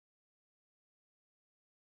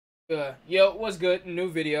Yo, what's good? New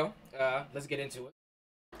video. Let's get into it.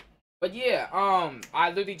 But yeah, I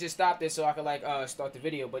literally just stopped it so I could like start the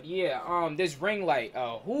video. But yeah, this ring light.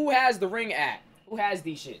 Who has the ring at? Who has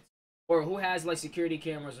these shits? Or who has like security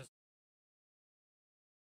cameras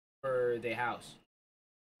for their house?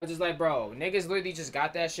 I'm just like, bro, niggas literally just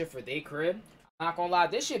got that shit for their crib. I'm not gonna lie,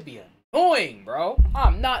 this shit be annoying, bro.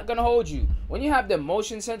 I'm not gonna hold you. When you have the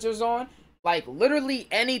motion sensors on, like literally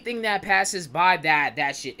anything that passes by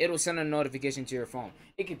that shit, it'll send a notification to your phone.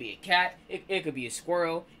 It could be a cat, it could be a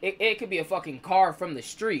squirrel, it could be a fucking car from the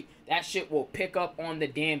street. That shit will pick up on the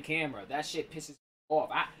damn camera. That shit pisses me off.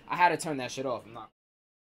 I had to turn that shit off. That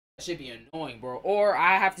shit be annoying, bro. Or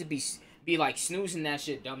I have to be like snoozing that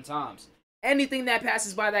shit dumb times. Anything that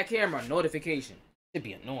passes by that camera, notification. Should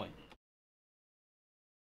be annoying.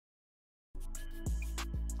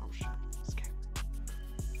 Oh shit.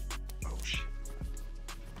 Oh shit.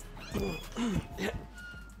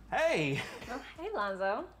 Hey. Oh, hey,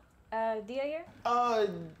 Lonzo. Dia here?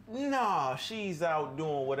 Nah, she's out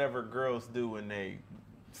doing whatever girls do when they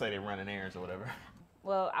say they're running errands or whatever.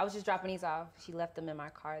 Well, I was just dropping these off. She left them in my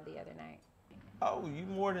car the other night. Oh, you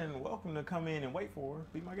more than welcome to come in and wait for her.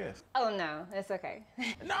 Be my guest. Oh, no, it's okay.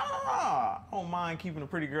 Nah, I don't mind keeping a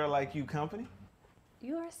pretty girl like you company.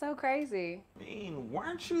 You are so crazy. I mean,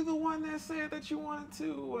 weren't you the one that said that you wanted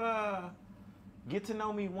to, get to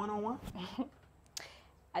know me one-on-one?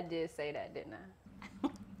 I did say that, didn't I?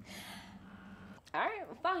 All right,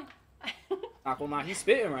 well, fine. Not gonna lie, he's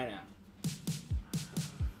spitting right now.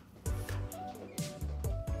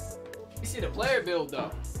 You see the player build though.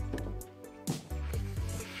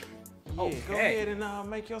 Yeah, Okay. go ahead and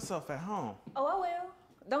make yourself at home. Oh, I will.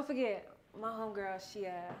 Don't forget, my homegirl, she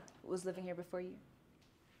was living here before you.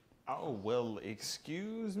 Oh, well,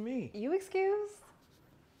 excuse me. You excused?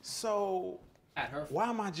 So, At her. why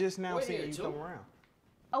am I just now Wait seeing here, you too? come around?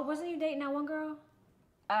 Oh, wasn't you dating that one girl?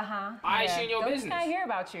 Uh-huh. Why is she in your Don't business? I hear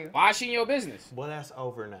about you. Why is she in your business? Well, that's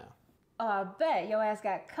over now. I bet your ass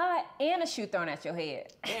got caught and a shoe thrown at your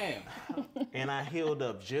head. Damn. And I healed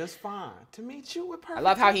up just fine to meet you with perfect I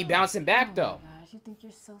love how he timing. bouncing back though. Gosh, you think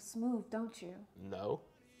you're so smooth, don't you? No,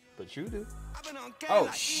 but you do. Oh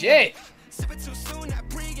shit.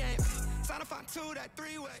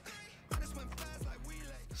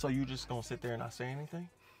 So you just gonna sit there and not say anything?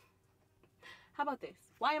 How about this?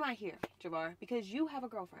 Why am I here, Javar? Because you have a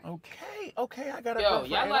girlfriend. Okay, I got a Yo,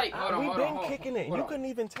 girlfriend. y'all like, hold on, We've hold been on, hold on, kicking it. hold You on. couldn't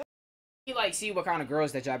even tell. You like see what kind of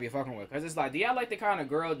girls that y'all be fucking with? Cause it's like, do y'all like the kind of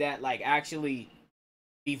girl that like actually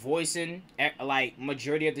be voicing like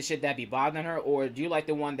majority of the shit that be bothering her, or do you like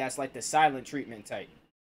the one that's like the silent treatment type?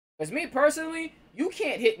 Cause me personally, you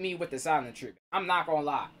can't hit me with the silent treatment. I'm not gonna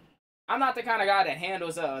lie. I'm not the kind of guy that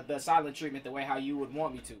handles the silent treatment the way how you would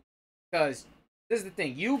want me to. Cause this is the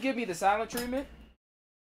thing, you give me the silent treatment.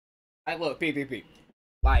 Like look, P.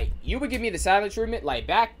 Like, you would give me the silent treatment, like,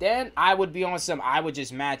 back then, I would be on some, I would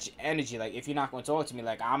just match energy, like, if you're not going to talk to me,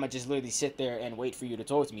 like, I'm going to just literally sit there and wait for you to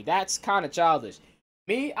talk to me. That's kind of childish.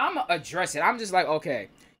 Me, I'm going to address it. I'm just like, okay,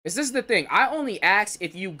 because this is the thing, I only ask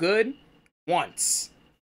if you good once.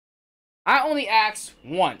 I only ask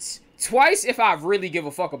once. Twice if I really give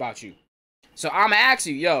a fuck about you. So, I'm going to ask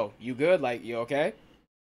you, yo, you good? Like, you okay?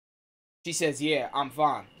 She says, yeah, I'm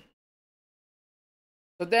fine.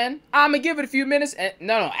 So then, I'm going to give it a few minutes, and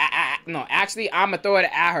no, actually, I'm going to throw it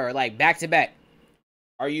at her, like, back to back.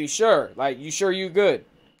 Are you sure? Like, you sure you good?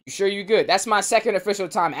 You sure you good? That's my second official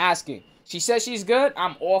time asking. She says she's good,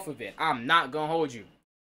 I'm off of it. I'm not going to hold you.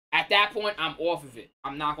 At that point, I'm off of it.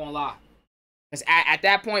 I'm not going to lie. Because at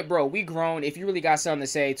that point, bro, we grown. If you really got something to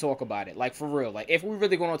say, talk about it. Like, for real. Like, if we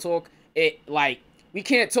really going to talk, we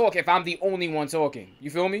can't talk if I'm the only one talking.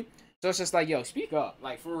 You feel me? So it's just like, yo, speak up.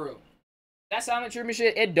 Like, for real. That silent treatment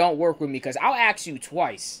shit, it don't work with me because I'll ask you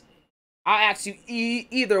twice. I'll ask you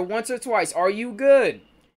either once or twice. Are you good?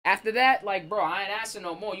 After that, like, bro, I ain't asking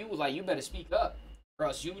no more. You was like, you better speak up. Or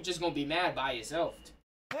else you just gonna be mad by yourself.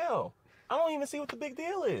 Hell, I don't even see what the big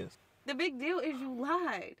deal is. The big deal is you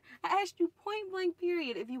lied. I asked you point blank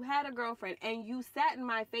period if you had a girlfriend and you sat in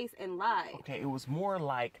my face and lied. Okay, it was more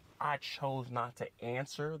like I chose not to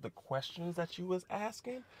answer the questions that you was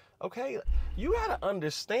asking. Okay, you gotta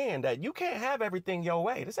understand that you can't have everything your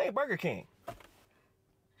way. This ain't Burger King. I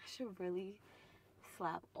should really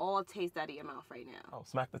slap all taste out of your mouth right now. Oh,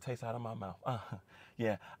 smack the taste out of my mouth.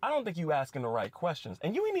 Yeah, I don't think you asking the right questions.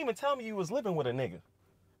 And you ain't even tell me you was living with a nigga.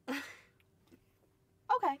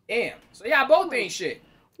 Okay. Damn. So y'all both ain't shit.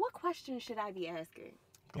 What questions should I be asking?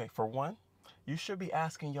 Okay, for one, you should be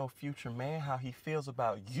asking your future man how he feels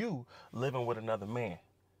about you living with another man.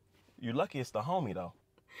 You lucky it's the homie, though.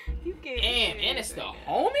 You can't. Damn, and it's the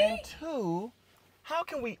homie? And two, How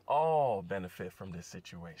can we all benefit from this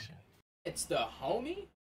situation? It's the homie?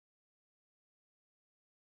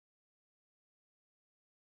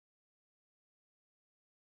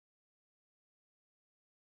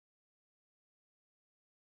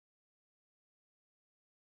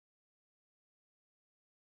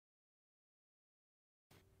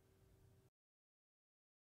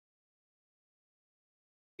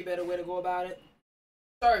 Better way to go about it.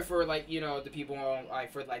 Sorry for like, you know, the people on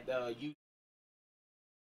like for like the you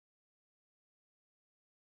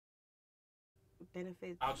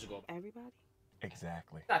Benefits I'll just go. everybody.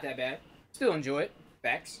 Exactly. Not that bad. Still enjoy it.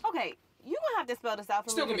 Facts. Okay, you gonna have to spell this out for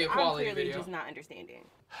Still me. gonna be a 'Cause quality I'm clearly video. just not understanding.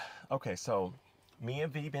 Okay, so me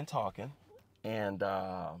and V been talking, and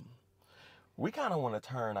we kind of want to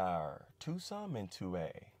turn our twosome into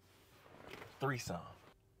a threesome.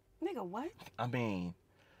 Nigga, what? I mean,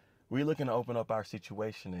 we're looking to open up our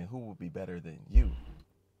situation, and who would be better than you,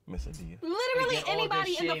 Miss Adia? Literally Get all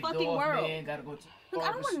anybody this in the shaved fucking off, world. Man. Gotta go to Look,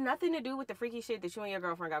 I don't want nothing to do with the freaky shit that you and your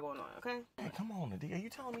girlfriend got going on, okay? Hey, come on, Adia. You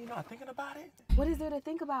telling me you're not thinking about it? What is there to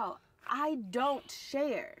think about? I don't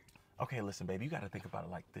share. Okay, listen, baby, you got to think about it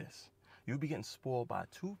like this. You'll be getting spoiled by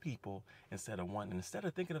two people instead of one. And instead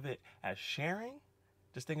of thinking of it as sharing,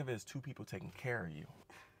 just think of it as two people taking care of you.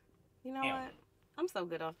 You know Yeah. what? I'm so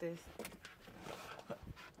good off this.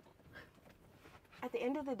 At the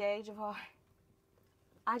end of the day, Javar,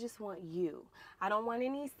 I just want you. I don't want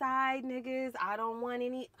any side niggas. I don't want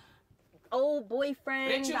any old boyfriends.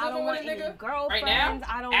 Ain't you I don't living want with a any nigga? girlfriends. Right now?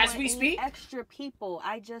 I don't As want we any speak? extra people.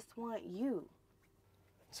 I just want you.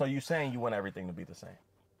 So you saying you want everything to be the same?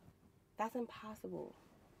 That's impossible.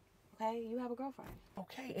 Okay? You have a girlfriend.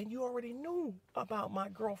 Okay, and you already knew about my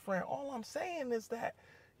girlfriend. All I'm saying is that,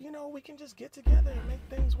 you know, we can just get together and make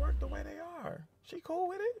things work the way they are. She cool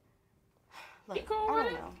with it? Look, You cool I with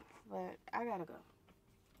don't it? know, but I gotta go.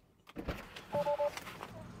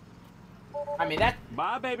 I mean that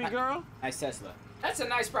Bye, baby girl. nice Tesla. That's a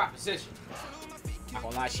nice proposition. Not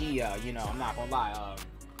gonna lie, she you know, I'm not gonna lie,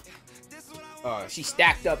 she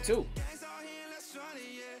stacked up too.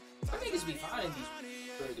 I think it's be fine in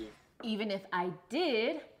these. Even if I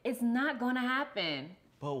did, it's not gonna happen.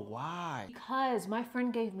 But why? Because my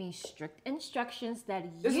friend gave me strict instructions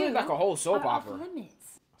that This you looks like a whole soap are off opera.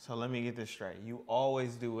 limits. So let me get this straight. You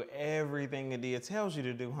always do everything Adia tells you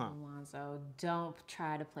to do, huh? Alonzo, don't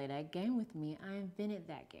try to play that game with me. I invented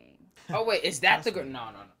that game. Oh wait, is that the girl? No.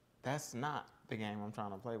 That's not the game I'm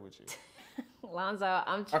trying to play with you. Alonzo,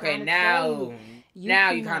 I'm trying Okay, to now tell you, now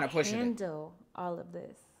you cannot kind of pushing it. handle all of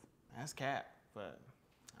this. That's cap, but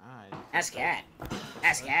alright. That's cat.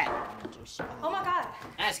 That's cat. Oh my God.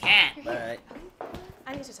 That's cat. But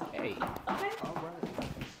I need to talk. hey, Okay?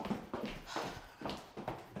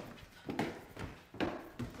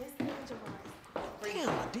 This nigga Javar. Damn,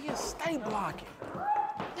 Adia, stay blocking.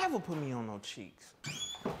 Never put me on no cheeks.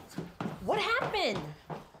 What happened?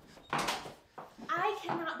 I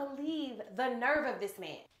cannot believe the nerve of this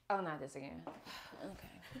man. Oh, not this again.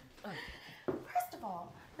 Okay. First of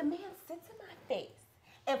all, the man sits in my face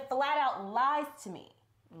and flat out lies to me.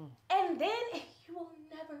 And then you will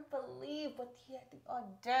never believe what he had the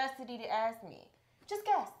audacity to ask me. Just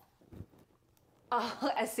guess.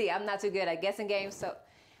 Oh, I see. I'm not too good at guessing games, so.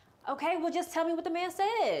 Okay, well, just tell me what the man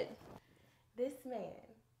said. This man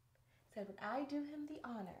said, would I do him the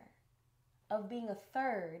honor of being a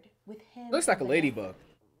third with him? looks like a and the ladybug.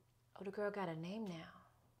 Oh, the girl got a name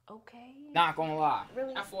now. Okay. Not gonna lie,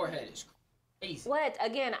 Really? that forehead is crazy. What?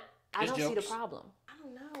 Again, I Just don't see the jokes. problem. I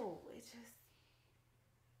don't know.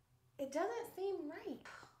 It doesn't seem right.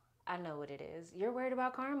 I know what it is. You're worried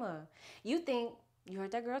about karma. You think you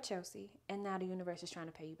hurt that girl Chelsea, and now the universe is trying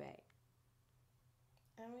to pay you back.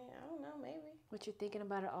 I mean, I don't know, maybe. But you're thinking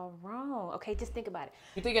about it all wrong. Okay, just think about it.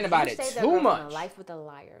 You're thinking about You it saved that too girl from a much. life with a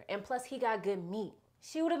liar, and plus he got good meat.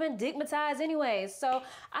 She would have been digmatized anyways. So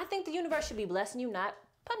I think the universe should be blessing you, not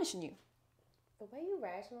punishing you. The way you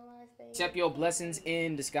rationalize things Accept your blessings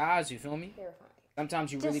in disguise. You feel me? is terrifying.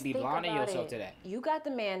 Sometimes you Just really be think blinding about yourself it. to that. You got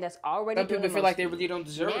the man that's already Some doing people the feel most like they for really don't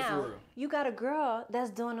deserve it now, for real. you got a girl that's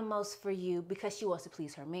doing the most for you because she wants to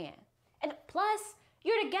please her man. And plus,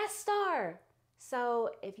 you're the guest star. So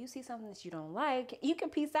if you see something that you don't like, you can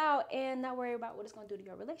peace out and not worry about what it's going to do to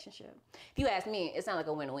your relationship. If you ask me, it sounds like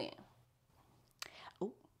a win-win.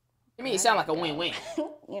 Ooh. I mean, it sounds like a win-win.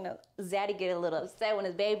 You know, Zaddy get a little upset when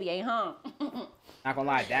his baby ain't home. Not gonna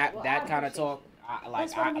lie, that Well, that I kind of appreciate talk,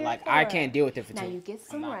 That's what I'm here I for. can't deal with it for Now too. you get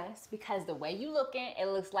some I'm not. rest because the way you looking, it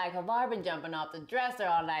looks like Havar been jumping off the dresser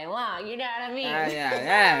all night long. You know what I mean?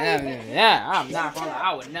 Yeah. I'm not gonna.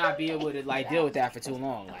 I would not be able to like deal with that for too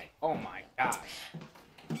long. Like, oh my gosh.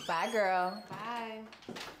 Bye, girl. Bye.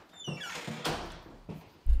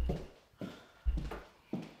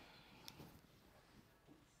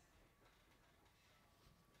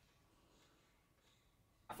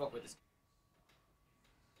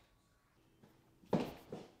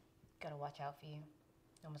 watch out for you.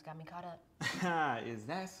 You almost got me caught up. Is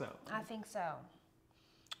that so? I think so.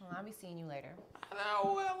 Well, I'll be seeing you later.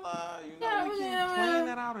 No, well, you know, we can plan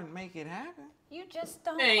that out and make it happen. You just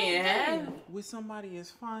don't. Yeah. With somebody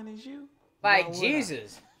as fine as you. Like, why would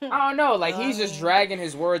Jesus. I don't know. Like, he's just dragging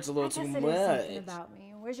his words a I little guess too it is something much. about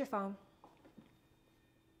me. Where's your phone?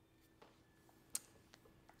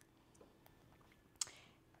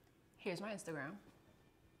 Here's my Instagram.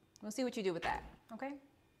 We'll see what you do with that, okay?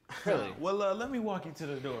 Really? Well, let me walk you to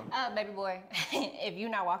the door. Baby boy, if you're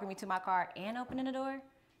not walking me to my car and opening the door,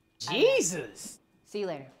 Jesus. see you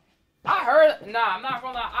later. I heard. Nah, I'm not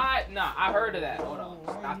gonna lie. I heard of that. Hold on.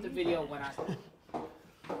 Stop the video when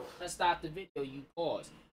let's stop the video. You pause.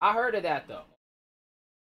 I heard of that though.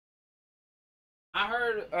 I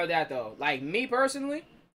heard of that though. Like me personally,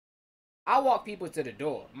 I walk people to the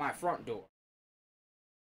door, my front door.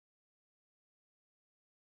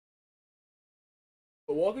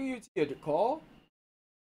 But walking you to your car?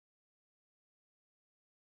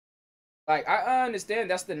 Like I understand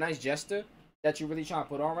that's the nice gesture that you're really trying to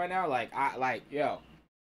put on right now. Like yo.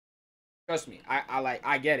 Trust me,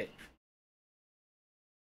 I get it.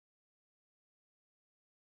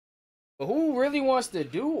 But who really wants to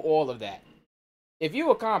do all of that? If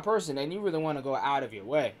you're a calm person and you really want to go out of your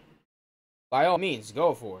way, by all means,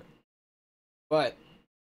 go for it. But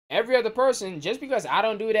every other person, just because I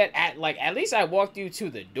don't do that, at least I walked you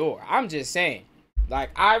to the door. I'm just saying.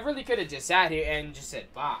 Like, I really could have just sat here and just said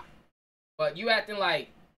bye. But you acting like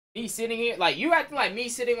me sitting here, like, you acting like me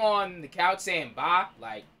sitting on the couch saying bye.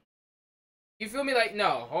 Like, you feel me? Like,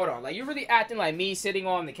 no, hold on. Like, you really acting like me sitting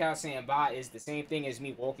on the couch saying bye is the same thing as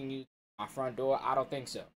me walking you to my front door? I don't think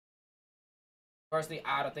so. Personally,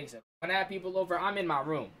 I don't think so. When I have people over, I'm in my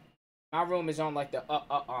room. My room is on like the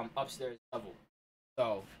upstairs level.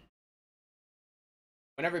 So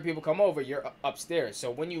whenever people come over, you're upstairs.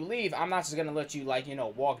 So when you leave, I'm not just gonna let you like, you know,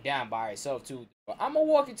 walk down by yourself too. But I'm gonna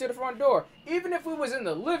walk you to the front door. Even if we was in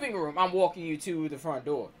the living room, I'm walking you to the front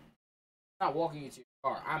door. I'm not walking you to your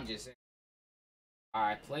car. I'm just saying.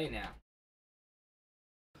 Alright, play now.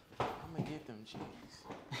 I'm gonna get them cheeks.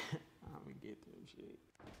 I'm gonna get them cheeks.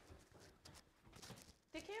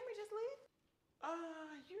 Did Camry just leave?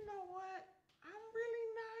 You know what? I'm really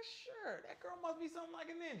not sure. That girl must be something like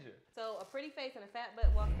a ninja. So a pretty face and a fat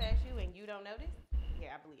butt walks past you and you don't notice?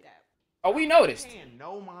 Yeah, I believe that. Oh, we noticed. Paying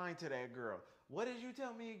no mind to that girl. What did you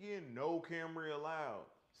tell me again? No Camry allowed.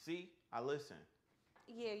 See, I listen.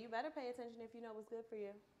 Yeah, you better pay attention if you know what's good for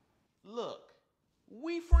you. Look,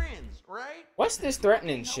 we friends, right? What's this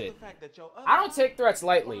threatening Know shit? the fact that your other I don't take threats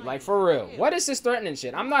lightly, like for real. What is this threatening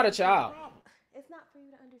shit? I'm not a child. It's not for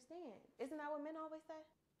you to understand. Isn't that what men always say?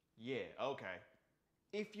 Yeah, okay.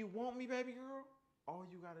 If you want me, baby girl, all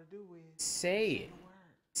you gotta do is Say it. the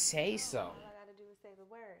word. Say so. All I gotta do is say the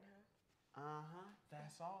word, huh?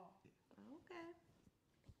 That's all. Okay.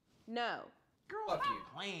 No. Girl, Fuck stop you.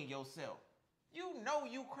 playing yourself. You know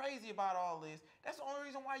you crazy about all this. That's the only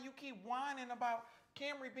reason why you keep whining about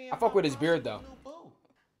Camry being. I fuck with his beard, possible though. new boo.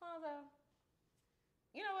 Although,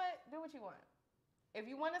 you know what? Do what you want. If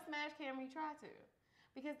you want to smash Camry, try to.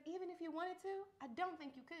 Because even if you wanted to, I don't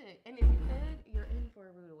think you could. And if you could, you're in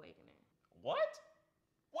for a rude awakening. What?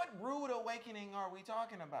 What rude awakening are we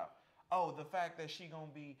talking about? Oh, the fact that she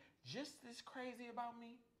gonna be just as crazy about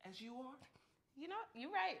me as you are? You know,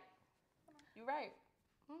 you're right. You're right.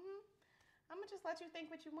 I'm gonna just let you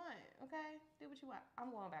think what you want, okay? Do what you want.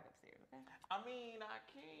 I'm going back upstairs, okay? I mean, I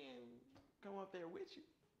can come up there with you.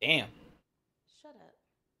 Damn. Shut up.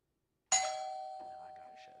 I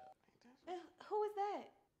gotta shut up. Who is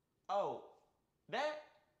that? Oh,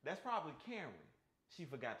 that's probably Camry. She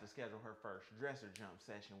forgot to schedule her first dresser jump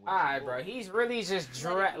session with Alright, you. bro. He's really just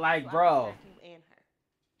Let it be, like, so I bro. can smack you and her.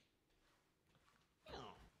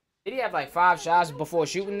 Did he have like 5 shots before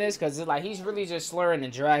shooting this? Cause it's like he's really just slurring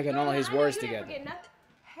and dragging all his words together. Hey,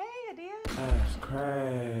 Adia. That's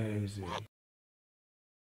crazy.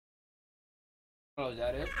 Oh, is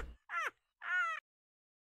that it?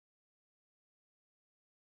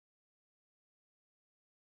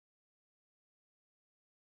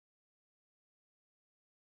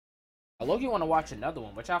 I look, you want to watch another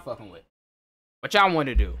one. What y'all fucking with? What y'all want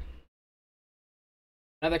to do?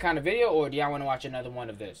 Another kind of video, or do y'all want to watch another one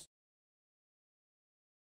of this?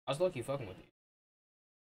 I was lucky fucking with you.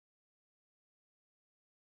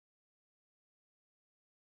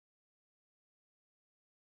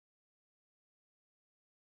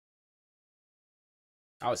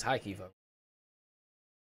 I was high key fucking.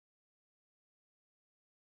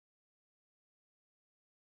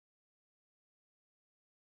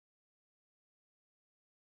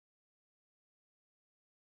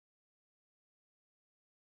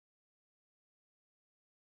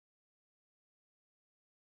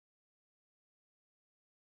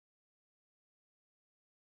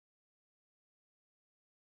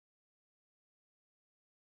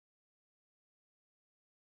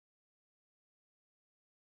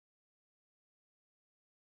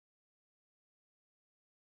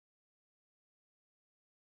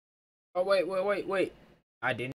 Oh wait. I didn't.